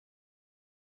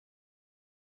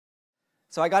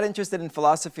So I got interested in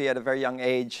philosophy at a very young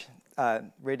age,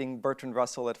 reading Bertrand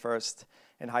Russell at first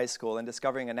in high school and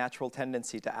discovering a natural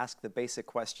tendency to ask the basic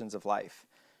questions of life.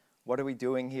 What are we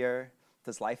doing here?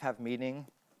 Does life have meaning?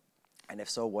 And if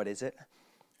so, what is it?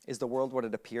 Is the world what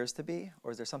it appears to be,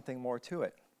 or is there something more to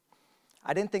it?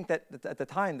 I didn't think that at the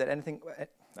time that I didn't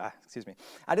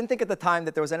think at the time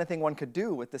that there was anything one could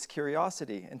do with this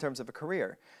curiosity in terms of a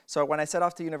career. So when I set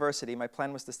off to university, my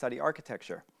plan was to study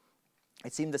architecture.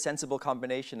 It seemed a sensible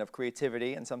combination of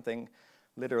creativity and something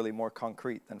literally more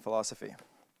concrete than philosophy.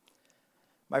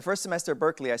 My first semester at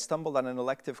Berkeley, I stumbled on an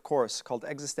elective course called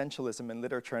Existentialism in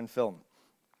Literature and Film.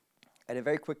 And it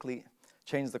very quickly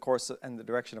changed the course and the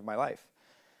direction of my life.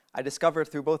 I discovered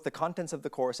through both the contents of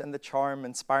the course and the charm,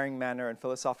 inspiring manner, and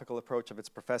philosophical approach of its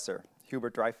professor,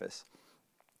 Hubert Dreyfus,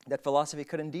 that philosophy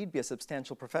could indeed be a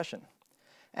substantial profession.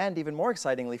 And even more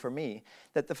excitingly for me,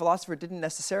 that the philosopher didn't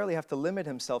necessarily have to limit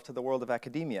himself to the world of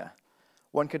academia.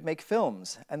 One could make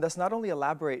films, and thus not only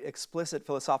elaborate explicit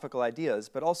philosophical ideas,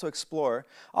 but also explore,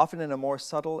 often in a more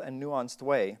subtle and nuanced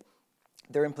way,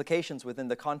 their implications within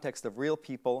the context of real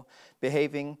people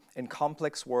behaving in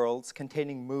complex worlds,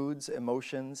 containing moods,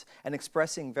 emotions, and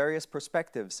expressing various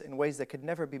perspectives in ways that could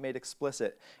never be made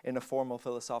explicit in a formal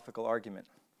philosophical argument.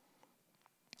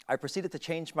 I proceeded to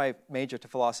change my major to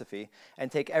philosophy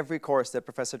and take every course that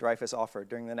Professor Dreyfus offered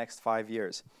during the next 5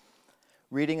 years,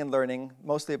 reading and learning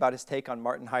mostly about his take on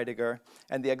Martin Heidegger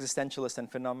and the existentialist and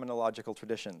phenomenological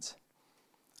traditions.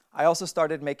 I also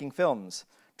started making films,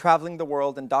 traveling the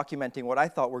world and documenting what I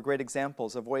thought were great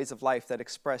examples of ways of life that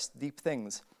expressed deep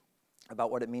things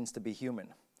about what it means to be human.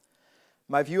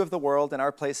 My view of the world and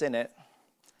our place in it,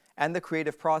 and the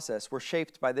creative process, were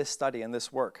shaped by this study and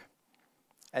this work.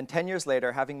 And 10 years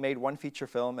later, having made one feature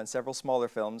film and several smaller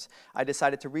films, I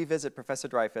decided to revisit Professor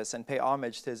Dreyfus and pay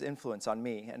homage to his influence on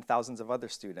me and thousands of other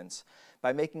students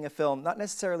by making a film not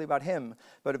necessarily about him,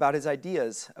 but about his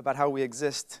ideas about how we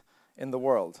exist in the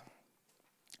world.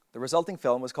 The resulting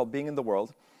film was called Being in the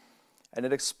World, and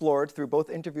it explored, through both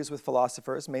interviews with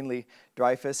philosophers, mainly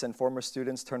Dreyfus and former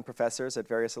students turned professors at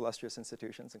various illustrious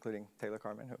institutions, including Taylor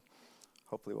Carmen, who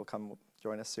hopefully will come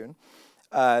join us soon,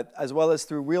 as well as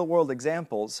through real-world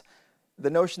examples, the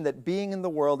notion that being in the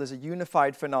world is a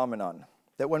unified phenomenon,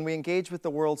 that when we engage with the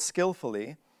world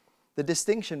skillfully, the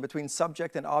distinction between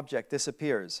subject and object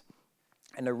disappears,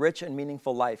 and a rich and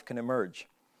meaningful life can emerge.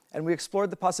 And we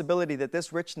explored the possibility that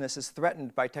this richness is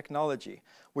threatened by technology,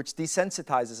 which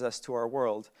desensitizes us to our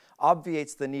world,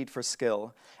 obviates the need for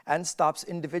skill, and stops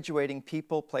individuating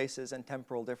people, places, and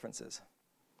temporal differences.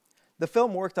 The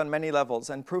film worked on many levels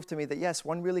and proved to me that yes,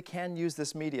 one really can use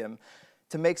this medium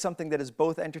to make something that is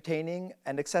both entertaining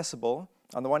and accessible,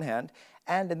 on the one hand,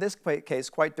 and in this case,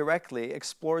 quite directly,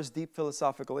 explores deep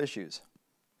philosophical issues.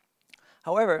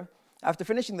 However, after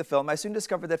finishing the film, I soon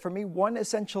discovered that for me, one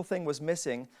essential thing was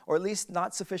missing, or at least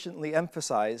not sufficiently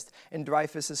emphasized, in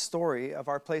Dreyfus's story of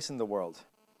our place in the world.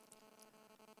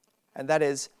 And that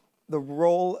is the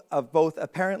role of both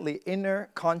apparently inner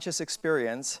conscious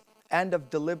experience and of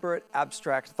deliberate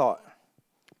abstract thought.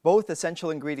 Both essential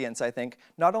ingredients, I think,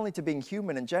 not only to being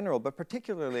human in general, but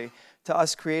particularly to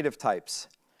us creative types.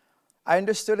 I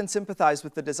understood and sympathized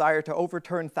with the desire to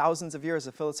overturn thousands of years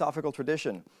of philosophical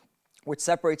tradition, which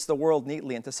separates the world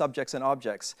neatly into subjects and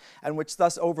objects, and which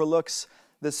thus overlooks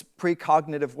this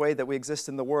precognitive way that we exist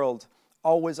in the world,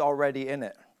 always already in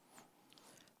it.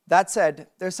 That said,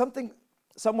 there's something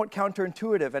somewhat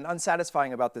counterintuitive and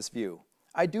unsatisfying about this view.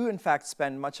 I do, in fact,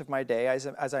 spend much of my day,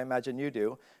 as I imagine you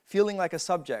do, feeling like a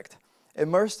subject,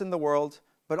 immersed in the world,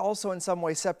 but also in some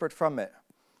way separate from it.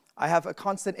 I have a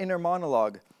constant inner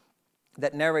monologue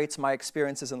that narrates my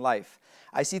experiences in life.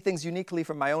 I see things uniquely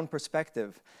from my own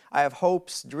perspective. I have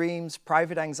hopes, dreams,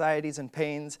 private anxieties and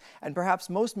pains, and perhaps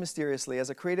most mysteriously, as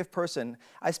a creative person,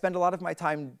 I spend a lot of my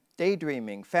time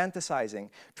daydreaming, fantasizing,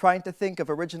 trying to think of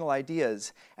original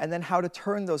ideas, and then how to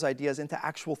turn those ideas into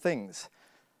actual things,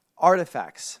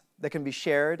 artifacts that can be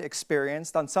shared,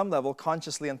 experienced, on some level,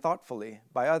 consciously and thoughtfully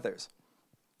by others.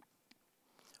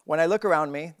 When I look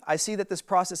around me, I see that this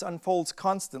process unfolds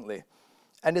constantly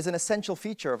and is an essential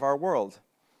feature of our world.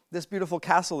 This beautiful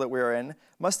castle that we're in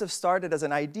must have started as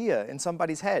an idea in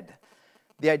somebody's head.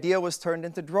 The idea was turned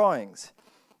into drawings.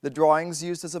 The drawings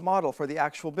used as a model for the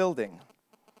actual building.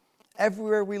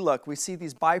 Everywhere we look, we see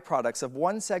these byproducts of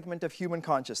one segment of human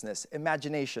consciousness,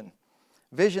 imagination,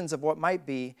 visions of what might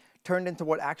be turned into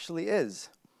what actually is.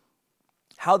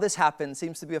 How this happens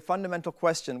seems to be a fundamental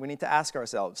question we need to ask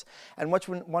ourselves, and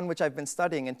one which I've been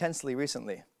studying intensely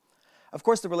recently. Of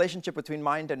course, the relationship between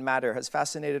mind and matter has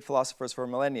fascinated philosophers for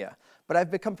millennia, but I've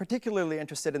become particularly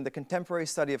interested in the contemporary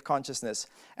study of consciousness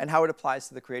and how it applies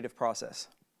to the creative process.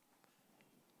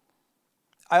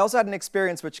 I also had an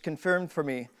experience which confirmed for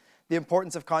me the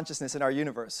importance of consciousness in our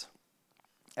universe.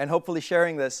 And hopefully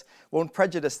sharing this won't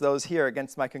prejudice those here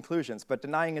against my conclusions, but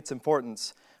denying its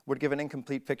importance would give an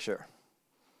incomplete picture.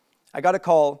 I got a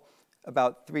call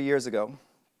about 3 years ago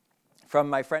from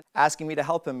my friend asking me to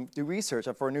help him do research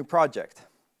for a new project.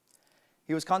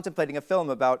 He was contemplating a film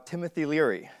about Timothy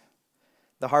Leary,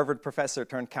 the Harvard professor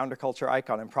turned counterculture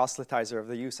icon and proselytizer of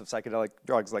the use of psychedelic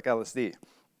drugs like LSD.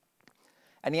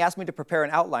 And he asked me to prepare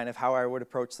an outline of how I would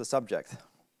approach the subject.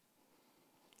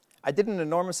 I did an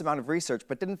enormous amount of research,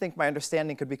 but didn't think my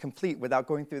understanding could be complete without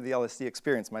going through the LSD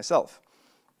experience myself.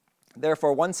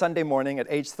 Therefore, one Sunday morning at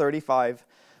age 35,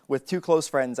 with 2 close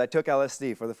friends, I took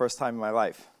LSD for the first time in my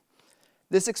life.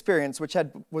 This experience, which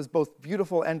was both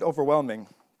beautiful and overwhelming,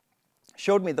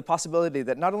 showed me the possibility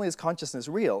that not only is consciousness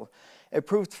real, it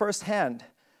proved firsthand,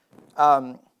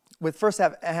 with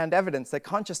first-hand evidence that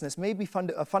consciousness may be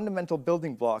a fundamental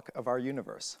building block of our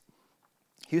universe.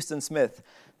 Houston Smith,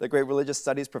 the great religious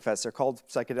studies professor, called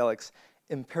psychedelics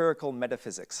empirical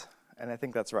metaphysics, and I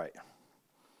think that's right.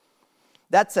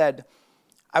 That said,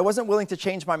 I wasn't willing to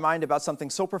change my mind about something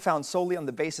so profound solely on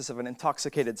the basis of an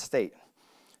intoxicated state.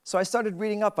 So I started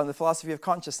reading up on the philosophy of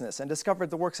consciousness and discovered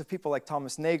the works of people like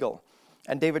Thomas Nagel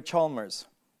and David Chalmers,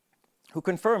 who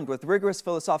confirmed with rigorous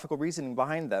philosophical reasoning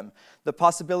behind them the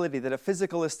possibility that a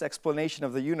physicalist explanation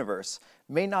of the universe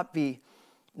may not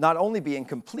only be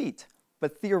incomplete,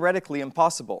 but theoretically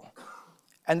impossible,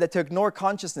 and that to ignore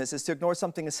consciousness is to ignore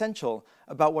something essential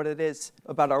about what it is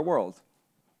about our world.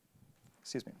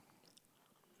 Excuse me.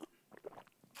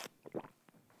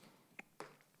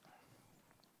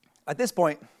 At this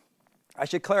point, I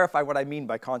should clarify what I mean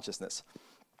by consciousness.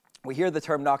 We hear the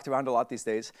term knocked around a lot these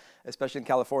days, especially in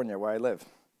California, where I live.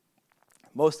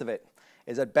 Most of it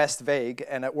is at best vague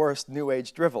and at worst New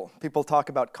Age drivel. People talk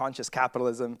about conscious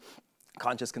capitalism,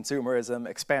 conscious consumerism,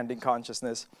 expanding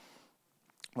consciousness.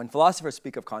 When philosophers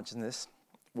speak of consciousness,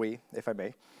 we, if I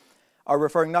may, are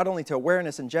referring not only to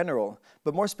awareness in general,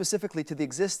 but more specifically to the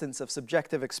existence of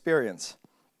subjective experience.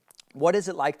 What is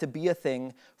it like to be a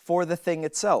thing for the thing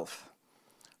itself?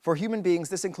 For human beings,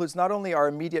 this includes not only our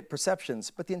immediate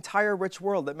perceptions, but the entire rich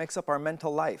world that makes up our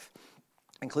mental life,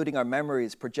 including our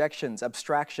memories, projections,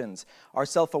 abstractions, our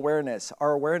self-awareness,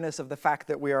 our awareness of the fact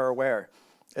that we are aware,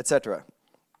 etc.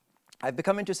 I've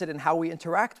become interested in how we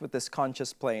interact with this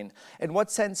conscious plane, in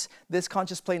what sense this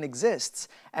conscious plane exists,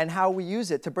 and how we use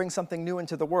it to bring something new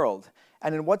into the world,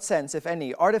 and in what sense, if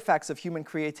any, artifacts of human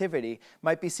creativity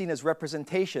might be seen as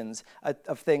representations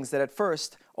of things that at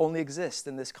first only exist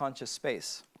in this conscious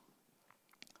space.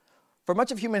 For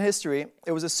much of human history,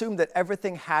 it was assumed that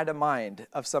everything had a mind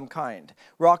of some kind.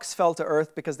 Rocks fell to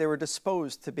earth because they were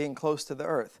disposed to being close to the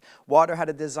earth. Water had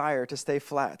a desire to stay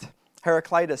flat.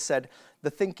 Heraclitus said, "The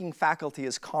thinking faculty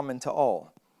is common to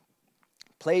all."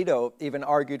 Plato even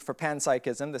argued for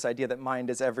panpsychism, this idea that mind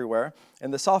is everywhere,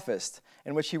 in the Sophist,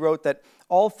 in which he wrote that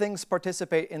all things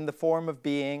participate in the form of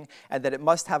being and that it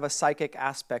must have a psychic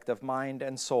aspect of mind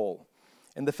and soul.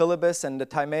 In the Philebus and the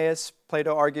Timaeus,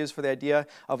 Plato argues for the idea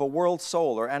of a world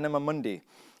soul, or anima mundi.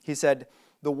 He said,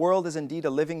 "The world is indeed a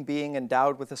living being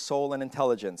endowed with a soul and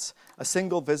intelligence, a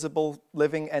single visible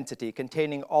living entity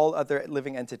containing all other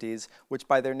living entities, which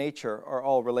by their nature are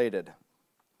all related."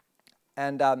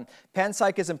 And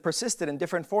panpsychism persisted in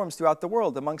different forms throughout the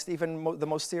world amongst even the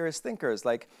most serious thinkers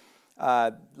like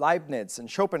Leibniz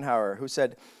and Schopenhauer, who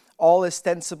said, "All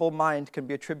ostensible mind can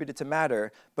be attributed to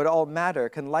matter, but all matter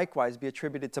can likewise be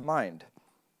attributed to mind."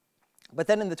 But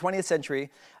then in the 20th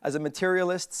century, as a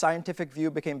materialist, scientific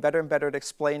view became better and better at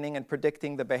explaining and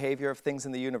predicting the behavior of things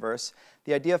in the universe,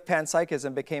 the idea of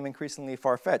panpsychism became increasingly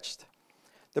far-fetched.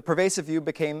 The pervasive view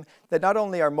became that not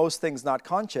only are most things not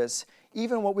conscious,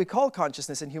 even what we call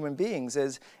consciousness in human beings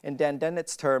is, in Dan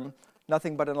Dennett's term,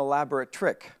 nothing but an elaborate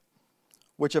trick,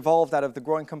 which evolved out of the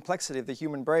growing complexity of the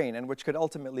human brain and which could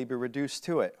ultimately be reduced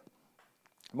to it.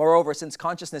 Moreover, since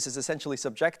consciousness is essentially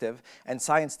subjective and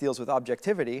science deals with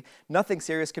objectivity, nothing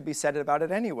serious could be said about it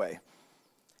anyway.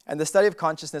 And the study of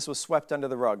consciousness was swept under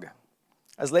the rug.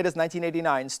 As late as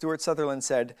 1989, Stuart Sutherland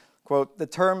said, quote, "The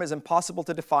term is impossible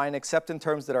to define except in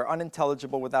terms that are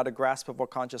unintelligible without a grasp of what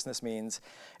consciousness means.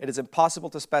 It is impossible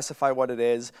to specify what it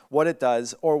is, what it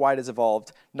does, or why it has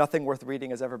evolved. Nothing worth reading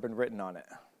has ever been written on it."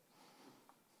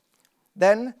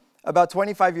 Then, about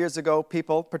 25 years ago,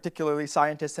 people, particularly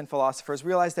scientists and philosophers,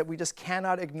 realized that we just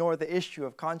cannot ignore the issue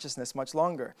of consciousness much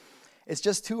longer. It's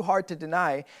just too hard to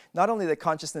deny not only that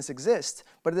consciousness exists,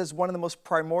 but it is one of the most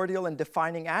primordial and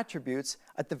defining attributes,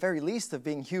 at the very least, of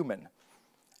being human.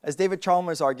 As David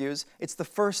Chalmers argues, it's the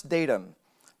first datum,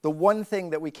 the one thing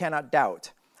that we cannot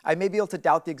doubt. I may be able to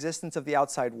doubt the existence of the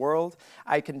outside world.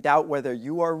 I can doubt whether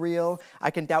you are real.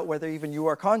 I can doubt whether even you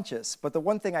are conscious. But the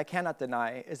one thing I cannot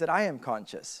deny is that I am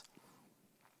conscious.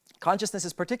 Consciousness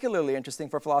is particularly interesting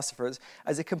for philosophers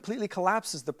as it completely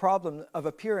collapses the problem of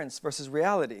appearance versus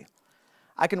reality.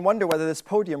 I can wonder whether this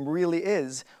podium really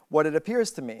is what it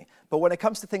appears to me. But when it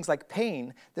comes to things like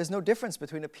pain, there's no difference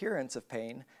between appearance of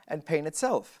pain and pain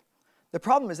itself. The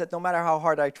problem is that no matter how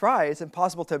hard I try, it's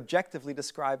impossible to objectively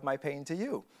describe my pain to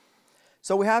you.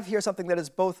 So we have here something that is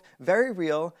both very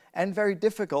real and very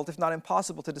difficult, if not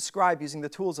impossible, to describe using the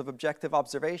tools of objective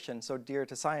observation so dear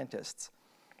to scientists.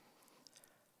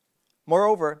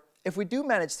 Moreover, if we do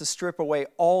manage to strip away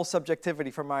all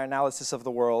subjectivity from our analysis of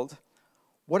the world,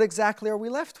 what exactly are we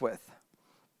left with?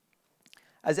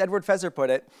 As Edward Feser put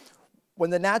it, when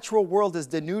the natural world is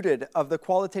denuded of the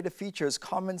qualitative features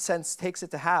common sense takes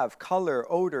it to have, color,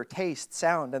 odor, taste,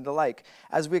 sound, and the like,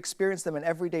 as we experience them in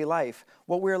everyday life,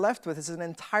 what we are left with is an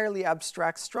entirely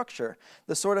abstract structure,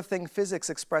 the sort of thing physics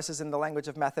expresses in the language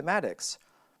of mathematics.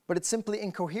 But it's simply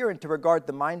incoherent to regard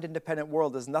the mind-independent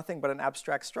world as nothing but an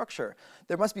abstract structure.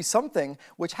 There must be something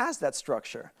which has that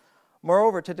structure.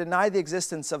 Moreover, to deny the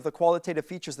existence of the qualitative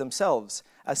features themselves,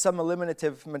 as some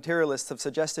eliminative materialists have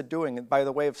suggested doing by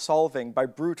the way of solving, by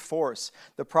brute force,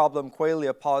 the problem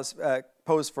qualia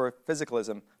pose for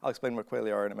physicalism, I'll explain what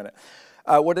qualia are in a minute,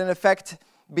 would in effect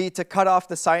be to cut off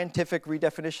the scientific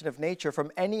redefinition of nature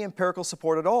from any empirical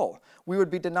support at all. We would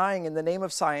be denying, in the name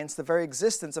of science, the very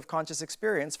existence of conscious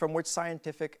experience from which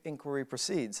scientific inquiry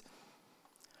proceeds.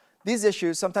 These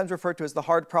issues, sometimes referred to as the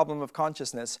hard problem of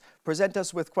consciousness, present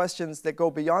us with questions that go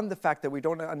beyond the fact that we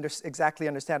don't exactly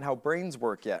understand how brains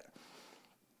work yet.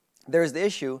 There is the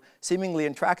issue, seemingly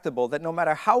intractable, that no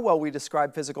matter how well we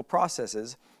describe physical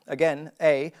processes, again,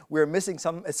 A, we are missing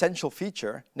some essential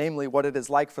feature, namely what it is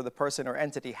like for the person or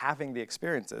entity having the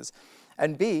experiences,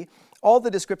 and B, all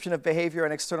the description of behavior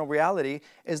and external reality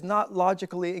is not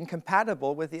logically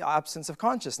incompatible with the absence of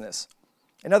consciousness.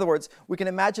 In other words, we can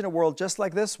imagine a world just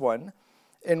like this one,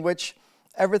 in which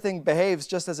everything behaves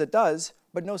just as it does,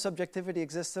 but no subjectivity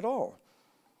exists at all.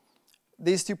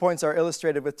 These 2 points are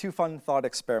illustrated with 2 fun thought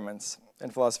experiments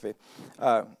in philosophy.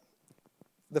 The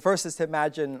first is to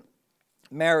imagine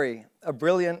Mary, a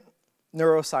brilliant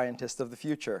neuroscientist of the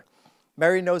future.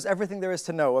 Mary knows everything there is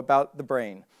to know about the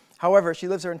brain. However, she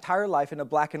lives her entire life in a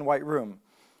black and white room.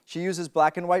 She uses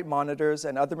black and white monitors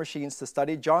and other machines to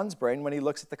study John's brain when he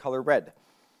looks at the color red.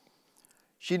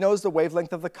 She knows the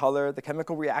wavelength of the color, the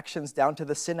chemical reactions down to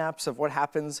the synapse of what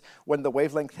happens when the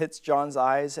wavelength hits John's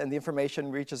eyes and the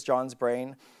information reaches John's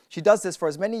brain. She does this for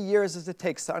as many years as it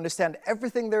takes to understand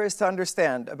everything there is to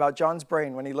understand about John's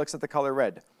brain when he looks at the color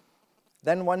red.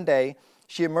 Then one day,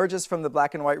 she emerges from the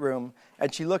black and white room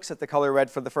and she looks at the color red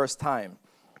for the first time.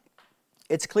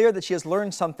 It's clear that she has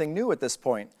learned something new at this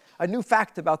point, a new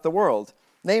fact about the world,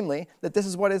 namely that this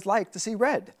is what it's like to see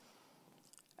red.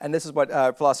 And this is what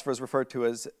philosophers refer to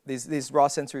as, these raw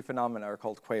sensory phenomena are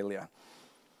called qualia.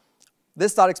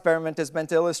 This thought experiment is meant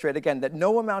to illustrate, again, that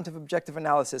no amount of objective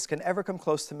analysis can ever come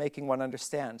close to making one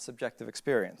understand subjective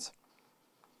experience.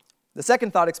 The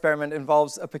second thought experiment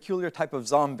involves a peculiar type of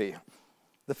zombie.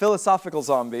 The philosophical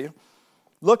zombie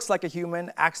looks like a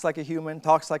human, acts like a human,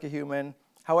 talks like a human.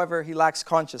 However, he lacks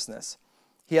consciousness.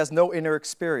 He has no inner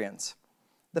experience.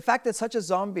 The fact that such a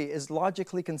zombie is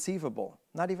logically conceivable,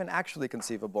 not even actually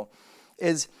conceivable,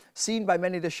 is seen by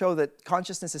many to show that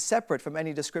consciousness is separate from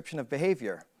any description of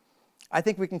behavior. I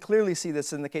think we can clearly see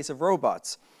this in the case of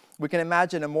robots. We can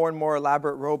imagine a more and more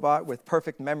elaborate robot with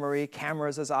perfect memory,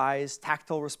 cameras as eyes,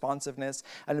 tactile responsiveness,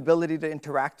 an ability to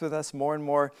interact with us more and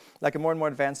more, like a more and more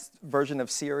advanced version of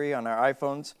Siri on our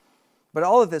iPhones. But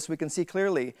all of this, we can see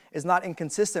clearly, is not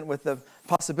inconsistent with the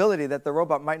possibility that the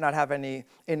robot might not have any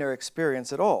inner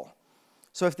experience at all.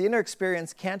 So if the inner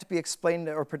experience can't be explained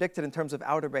or predicted in terms of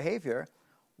outer behavior,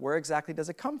 where exactly does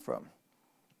it come from?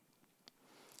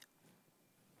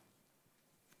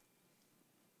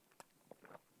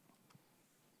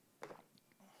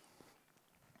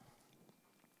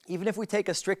 Even if we take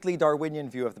a strictly Darwinian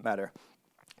view of the matter,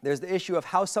 there's the issue of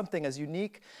how something as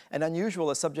unique and unusual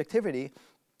as subjectivity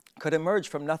could emerge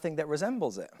from nothing that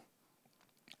resembles it.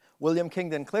 William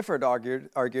Kingdon Clifford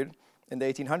argued in the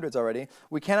 1800s already,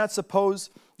 we cannot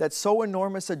suppose that so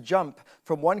enormous a jump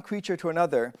from one creature to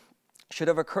another should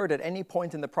have occurred at any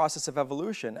point in the process of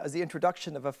evolution as the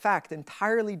introduction of a fact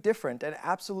entirely different and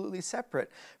absolutely separate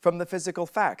from the physical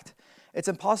fact. It's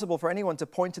impossible for anyone to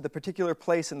point to the particular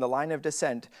place in the line of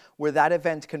descent where that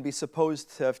event can be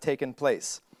supposed to have taken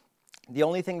place. The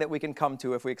only thing that we can come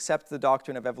to if we accept the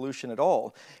doctrine of evolution at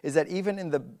all is that even in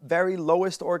the very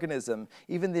lowest organism,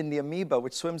 even in the amoeba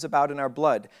which swims about in our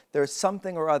blood, there is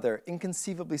something or other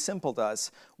inconceivably simple to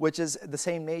us, which is the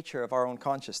same nature of our own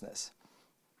consciousness.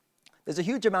 There's a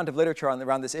huge amount of literature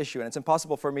around this issue, and it's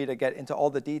impossible for me to get into all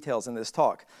the details in this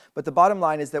talk. But the bottom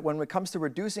line is that when it comes to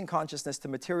reducing consciousness to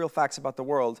material facts about the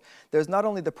world, there's not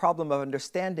only the problem of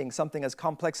understanding something as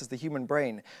complex as the human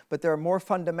brain, but there are more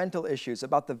fundamental issues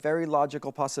about the very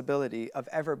logical possibility of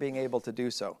ever being able to do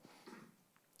so.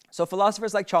 So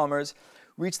philosophers like Chalmers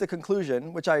reach the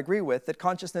conclusion, which I agree with, that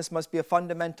consciousness must be a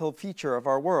fundamental feature of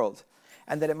our world,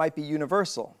 and that it might be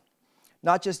universal.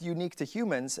 Not just unique to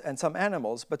humans and some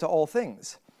animals, but to all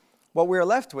things. What we're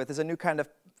left with is a new kind of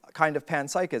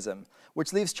panpsychism,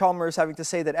 which leaves Chalmers having to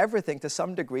say that everything to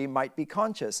some degree might be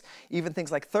conscious, even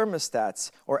things like thermostats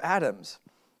or atoms.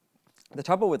 The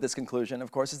trouble with this conclusion,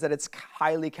 of course, is that it's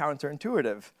highly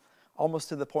counterintuitive, almost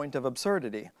to the point of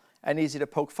absurdity, and easy to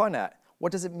poke fun at.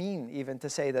 What does it mean even to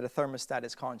say that a thermostat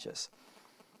is conscious?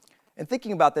 In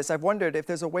thinking about this, I've wondered if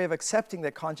there's a way of accepting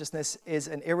that consciousness is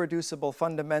an irreducible,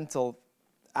 fundamental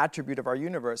attribute of our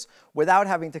universe without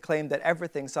having to claim that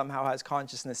everything somehow has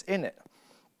consciousness in it.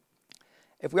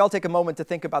 If we all take a moment to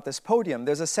think about this podium,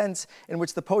 there's a sense in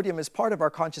which the podium is part of our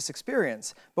conscious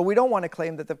experience, but we don't want to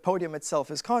claim that the podium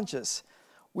itself is conscious.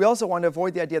 We also want to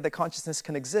avoid the idea that consciousness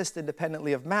can exist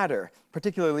independently of matter,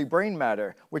 particularly brain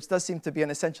matter, which does seem to be an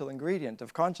essential ingredient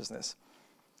of consciousness.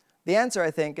 The answer,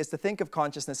 I think, is to think of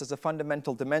consciousness as a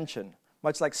fundamental dimension,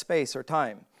 much like space or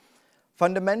time.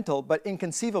 Fundamental, but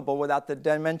inconceivable without the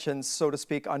dimensions, so to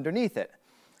speak, underneath it.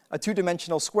 A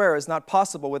two-dimensional square is not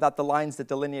possible without the lines that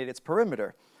delineate its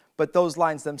perimeter, but those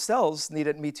lines themselves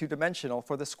needn't be two-dimensional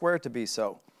for the square to be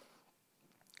so.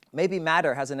 Maybe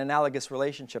matter has an analogous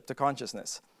relationship to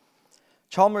consciousness.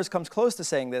 Chalmers comes close to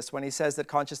saying this when he says that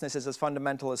consciousness is as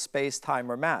fundamental as space,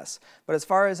 time, or mass. But as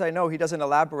far as I know, he doesn't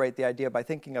elaborate the idea by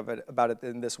thinking about it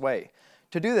in this way.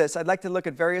 To do this, I'd like to look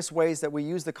at various ways that we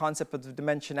use the concept of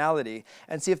dimensionality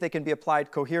and see if they can be applied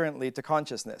coherently to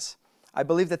consciousness. I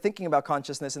believe that thinking about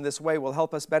consciousness in this way will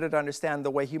help us better to understand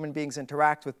the way human beings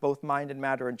interact with both mind and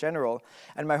matter in general,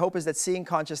 and my hope is that seeing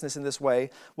consciousness in this way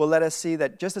will let us see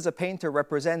that just as a painter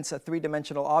represents a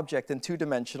three-dimensional object in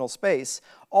two-dimensional space,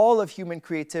 all of human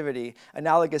creativity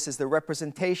analogous is the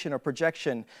representation or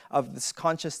projection of this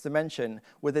conscious dimension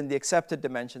within the accepted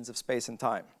dimensions of space and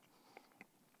time.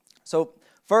 So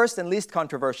first and least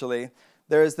controversially,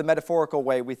 there is the metaphorical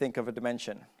way we think of a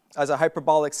dimension, as a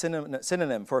hyperbolic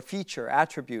synonym for feature,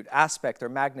 attribute, aspect, or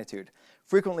magnitude.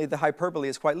 Frequently, the hyperbole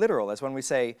is quite literal, as when we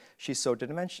say, she's so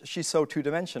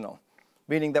two-dimensional,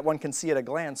 meaning that one can see at a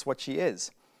glance what she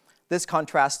is. This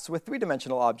contrasts with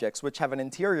three-dimensional objects, which have an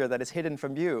interior that is hidden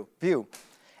from view,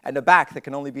 and a back that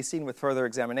can only be seen with further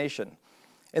examination.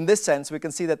 In this sense, we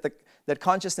can see that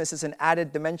consciousness is an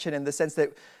added dimension in the sense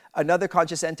that another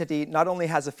conscious entity not only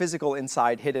has a physical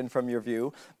inside hidden from your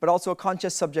view, but also a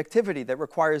conscious subjectivity that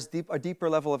requires a deeper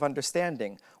level of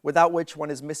understanding, without which one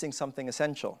is missing something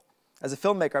essential. As a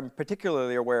filmmaker, I'm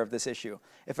particularly aware of this issue.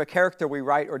 If a character we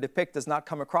write or depict does not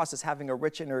come across as having a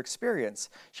rich inner experience,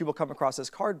 she will come across as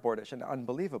cardboardish and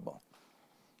unbelievable.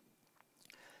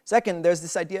 Second,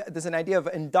 there's an idea of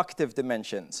inductive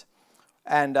dimensions.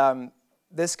 And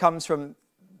this comes from,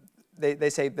 they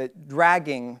say that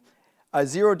dragging a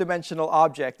zero-dimensional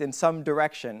object in some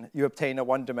direction, you obtain a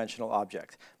one-dimensional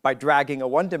object. By dragging a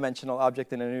one-dimensional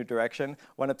object in a new direction,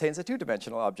 one obtains a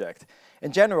two-dimensional object.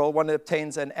 In general, one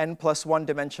obtains an n+1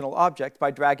 dimensional object by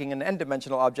dragging an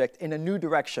n-dimensional object in a new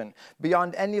direction,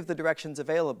 beyond any of the directions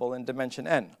available in dimension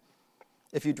n.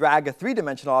 If you drag a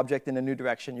three-dimensional object in a new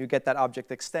direction, you get that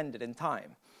object extended in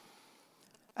time.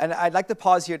 And I'd like to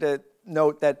pause here to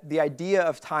note that the idea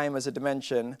of time as a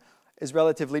dimension is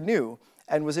relatively new,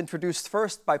 and was introduced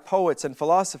first by poets and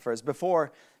philosophers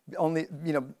before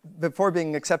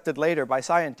being accepted later by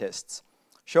scientists.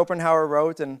 Schopenhauer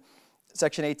wrote in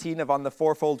section 18 of On the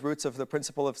Fourfold Roots of the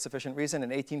Principle of Sufficient Reason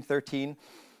in 1813,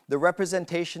 "The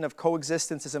representation of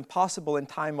coexistence is impossible in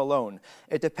time alone.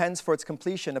 It depends for its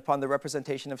completion upon the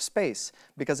representation of space,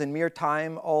 because in mere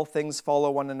time all things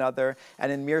follow one another,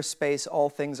 and in mere space all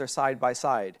things are side by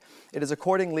side. It is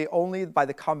accordingly only by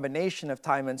the combination of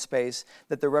time and space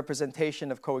that the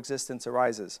representation of coexistence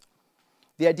arises."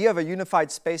 The idea of a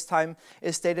unified space-time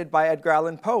is stated by Edgar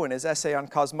Allan Poe in his essay on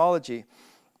cosmology,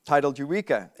 titled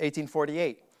Eureka,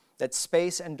 1848, that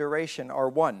space and duration are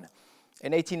one.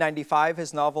 In 1895,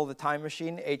 his novel, The Time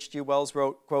Machine, H.G. Wells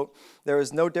wrote, quote, "There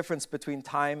is no difference between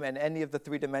time and any of the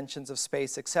three dimensions of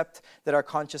space except that our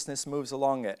consciousness moves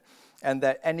along it, and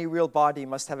that any real body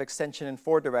must have extension in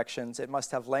four directions. It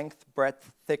must have length,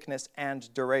 breadth, thickness,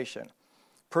 and duration."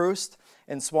 Proust,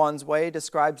 in Swann's Way,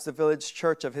 describes the village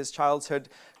church of his childhood,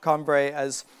 Cambrai,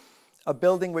 as a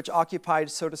building which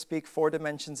occupied, so to speak, four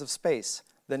dimensions of space,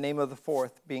 the name of the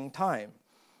fourth being time.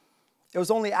 It was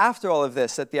only after all of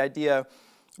this that the idea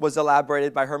was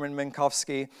elaborated by Hermann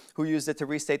Minkowski, who used it to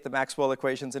restate the Maxwell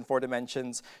equations in four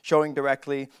dimensions, showing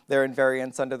directly their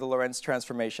invariance under the Lorentz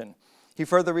transformation. He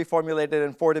further reformulated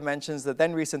in four dimensions the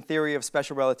then recent theory of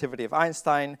special relativity of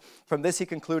Einstein. From this, he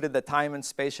concluded that time and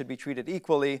space should be treated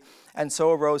equally, and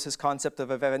so arose his concept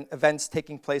of events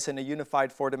taking place in a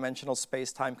unified four-dimensional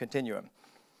space-time continuum.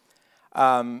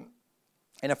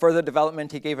 In a further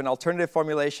development, he gave an alternative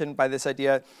formulation by this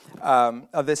idea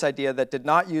that did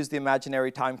not use the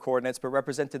imaginary time coordinates, but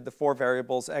represented the four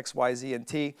variables x, y, z, and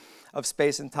t of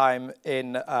space and time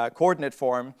in coordinate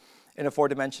form in a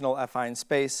four-dimensional affine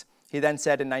space. He then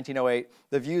said in 1908,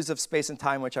 "The views of space and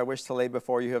time which I wish to lay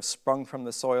before you have sprung from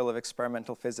the soil of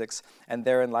experimental physics, and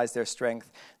therein lies their strength.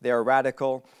 They are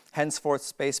radical. Henceforth,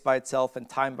 space by itself and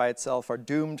time by itself are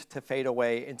doomed to fade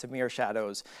away into mere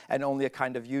shadows, and only a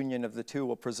kind of union of the two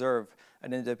will preserve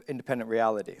an independent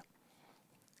reality."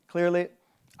 Clearly,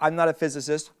 I'm not a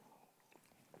physicist,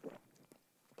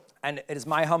 and it is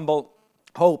my humble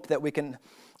hope that we can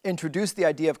introduce the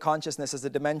idea of consciousness as a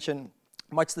dimension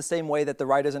much the same way that the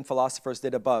writers and philosophers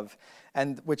did above,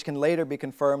 and which can later be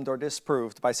confirmed or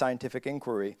disproved by scientific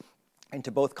inquiry into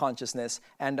both consciousness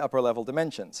and upper-level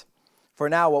dimensions. For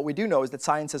now, what we do know is that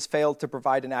science has failed to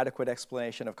provide an adequate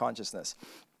explanation of consciousness,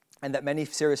 and that many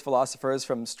serious philosophers,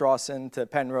 from Strawson to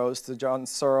Penrose to John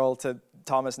Searle to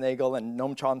Thomas Nagel and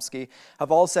Noam Chomsky,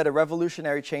 have all said a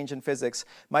revolutionary change in physics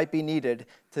might be needed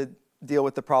to deal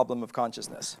with the problem of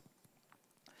consciousness.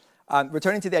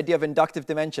 Returning to the idea of inductive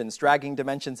dimensions, dragging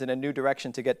dimensions in a new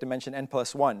direction to get dimension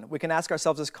n+1, we can ask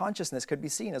ourselves if consciousness could be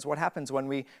seen as what happens when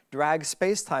we drag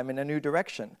space-time in a new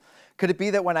direction. Could it be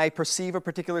that when I perceive a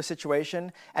particular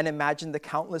situation and imagine the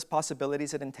countless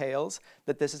possibilities it entails,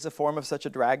 that this is a form of such a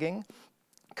dragging?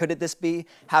 Could this be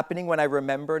happening when I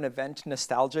remember an event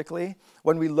nostalgically?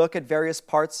 When we look at various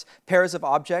pairs of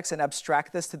objects and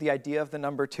abstract this to the idea of the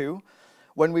number 2?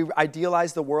 When we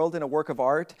idealize the world in a work of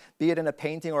art, be it in a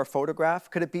painting or a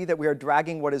photograph, could it be that we are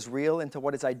dragging what is real into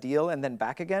what is ideal and then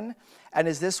back again? And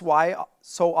is this why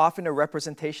so often a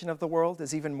representation of the world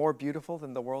is even more beautiful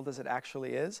than the world as it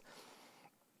actually is?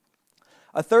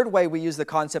 A third way we use the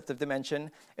concept of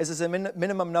dimension is as a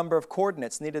minimum number of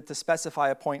coordinates needed to specify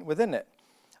a point within it.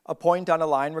 A point on a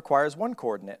line requires one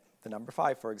coordinate, the number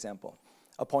 5, for example.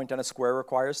 A point on a square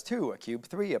requires 2, a cube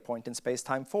 3, a point in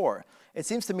space-time 4. It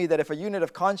seems to me that if a unit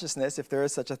of consciousness, if there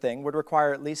is such a thing, would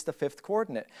require at least a 5th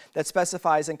coordinate that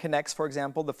specifies and connects, for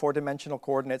example, the 4-dimensional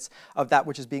coordinates of that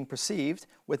which is being perceived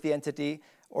with the entity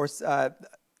or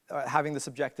having the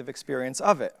subjective experience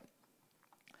of it.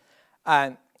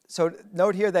 So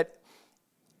note here that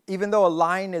even though a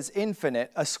line is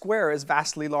infinite, a square is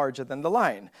vastly larger than the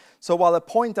line. So while a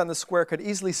point on the square could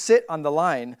easily sit on the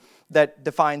line that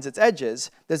defines its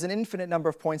edges, there's an infinite number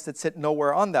of points that sit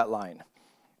nowhere on that line.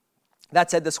 That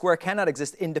said, the square cannot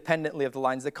exist independently of the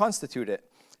lines that constitute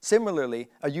it. Similarly,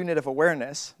 a unit of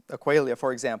awareness, a qualia,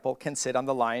 for example, can sit on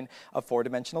the line of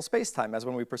 4-dimensional space-time, as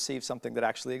when we perceive something that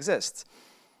actually exists.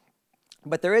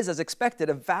 But there is, as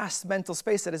expected, a vast mental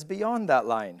space that is beyond that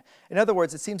line. In other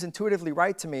words, it seems intuitively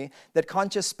right to me that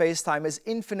conscious space-time is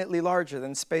infinitely larger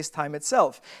than space-time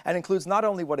itself, and includes not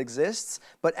only what exists,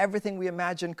 but everything we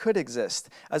imagine could exist,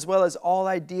 as well as all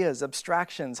ideas,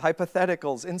 abstractions,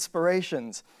 hypotheticals,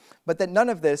 inspirations, but that none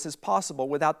of this is possible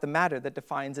without the matter that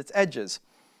defines its edges.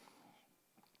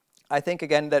 I think,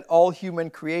 again, that all human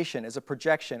creation is a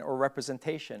projection or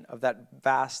representation of that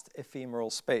vast ephemeral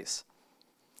space.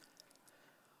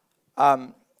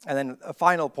 And then a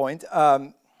final point.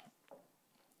 No,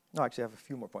 actually, I have a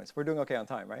few more points. We're doing OK on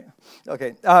time, right?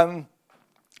 OK. An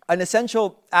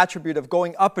essential attribute of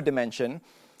going up a dimension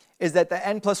is that the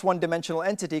n+1 dimensional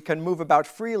entity can move about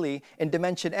freely in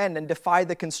dimension n and defy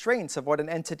the constraints of an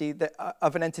entity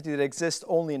that exists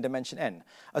only in dimension n.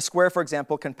 A square, for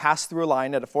example, can pass through a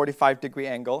line at a 45-degree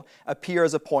angle, appear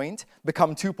as a point,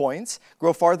 become 2 points,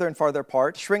 grow farther and farther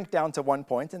apart, shrink down to 1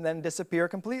 point, and then disappear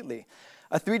completely.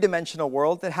 A 3-dimensional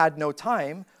world that had no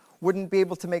time wouldn't be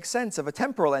able to make sense of a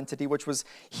temporal entity which was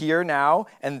here now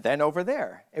and then over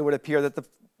there. It would appear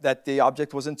that the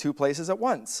object was in 2 places at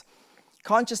once.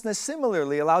 Consciousness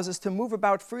similarly allows us to move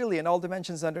about freely in all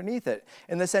dimensions underneath it,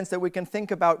 in the sense that we can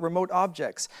think about remote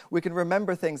objects, we can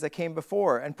remember things that came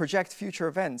before and project future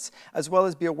events, as well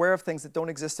as be aware of things that don't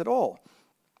exist at all.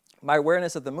 My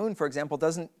awareness of the moon, for example,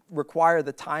 doesn't require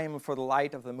the time for the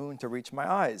light of the moon to reach my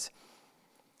eyes.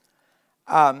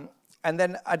 And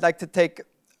then I'd like to take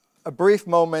a brief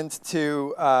moment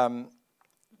to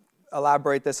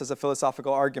elaborate this as a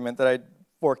philosophical argument that I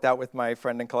worked out with my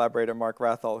friend and collaborator, Mark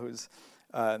Rathall, who's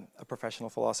a professional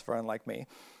philosopher unlike me.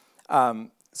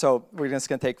 So we're just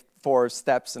going to take 4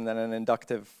 steps and then an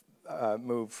inductive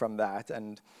move from that.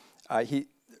 And he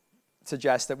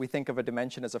suggests that we think of a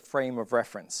dimension as a frame of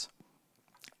reference.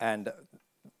 And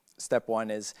step 1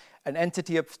 is an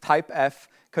entity of type F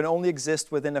can only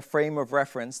exist within a frame of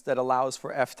reference that allows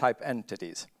for F-type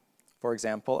entities. For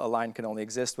example, a line can only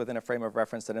exist within a frame of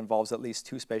reference that involves at least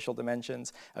 2 spatial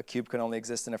dimensions. A cube can only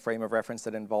exist in a frame of reference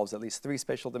that involves at least 3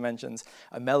 spatial dimensions.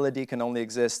 A melody can only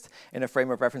exist in a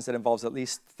frame of reference that involves at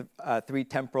least 3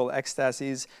 temporal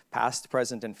ecstasies, past,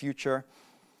 present, and future.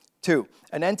 2,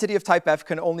 an entity of type F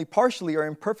can only partially or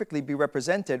imperfectly be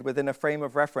represented within a frame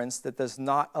of reference that does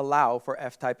not allow for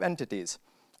F-type entities.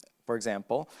 For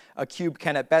example, a cube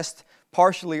can at best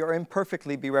partially or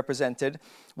imperfectly be represented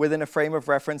within a frame of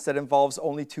reference that involves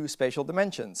only 2 spatial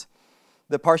dimensions.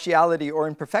 The partiality or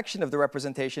imperfection of the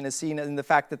representation is seen in the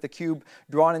fact that the cube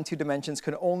drawn in 2 dimensions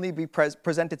can only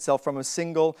present itself from a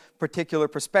single particular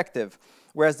perspective,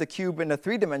 whereas the cube in a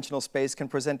 3-dimensional space can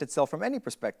present itself from any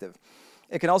perspective.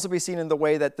 It can also be seen in the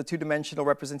way that the 2-dimensional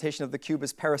representation of the cube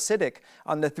is parasitic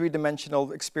on the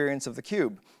 3-dimensional experience of the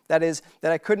cube. That is,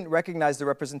 that I couldn't recognize the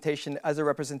representation as a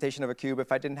representation of a cube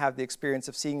if I didn't have the experience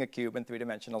of seeing a cube in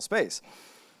 3-dimensional space.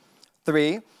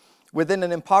 3, within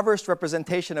an impoverished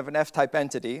representation of an F-type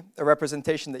entity, a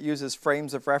representation that uses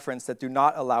frames of reference that do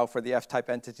not allow for the F-type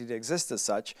entity to exist as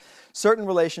such, certain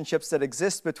relationships that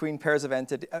exist between pairs of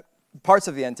parts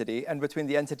of the entity and between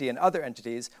the entity and other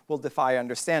entities will defy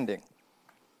understanding.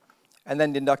 And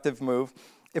then the inductive move,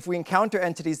 if we encounter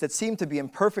entities that seem to be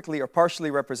imperfectly or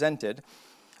partially represented,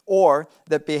 or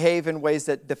that behave in ways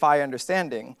that defy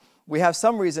understanding, we have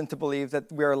some reason to believe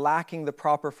that we are lacking the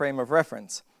proper frame of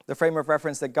reference, the frame of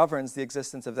reference that governs the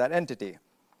existence of that entity.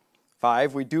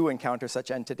 5, we do encounter such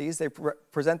entities. They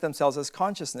present themselves as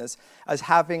consciousness as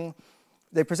having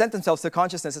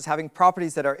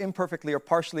properties that are imperfectly or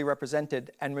partially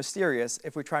represented and mysterious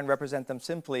if we try and represent them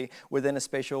simply within a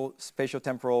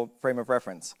spatio-temporal frame of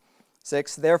reference.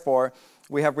 6, therefore,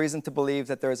 we have reason to believe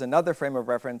that there is another frame of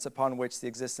reference upon which the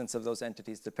existence of those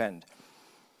entities depend.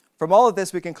 From all of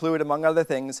this, we conclude, among other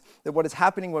things, that what is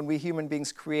happening when we human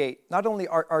beings create not only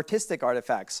artistic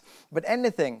artifacts, but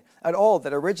anything at all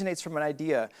that originates from an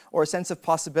idea or a sense of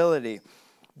possibility,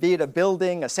 be it a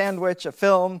building, a sandwich, a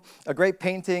film, a great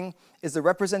painting, is the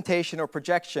representation or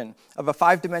projection of a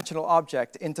 5-dimensional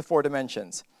object into 4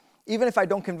 dimensions. Even if I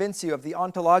don't convince you of the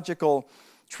ontological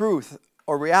truth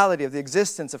or reality of the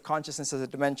existence of consciousness as a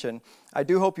dimension, I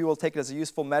do hope you will take it as a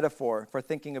useful metaphor for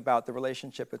thinking about the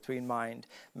relationship between mind,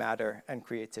 matter, and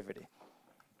creativity.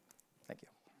 Thank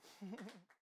you.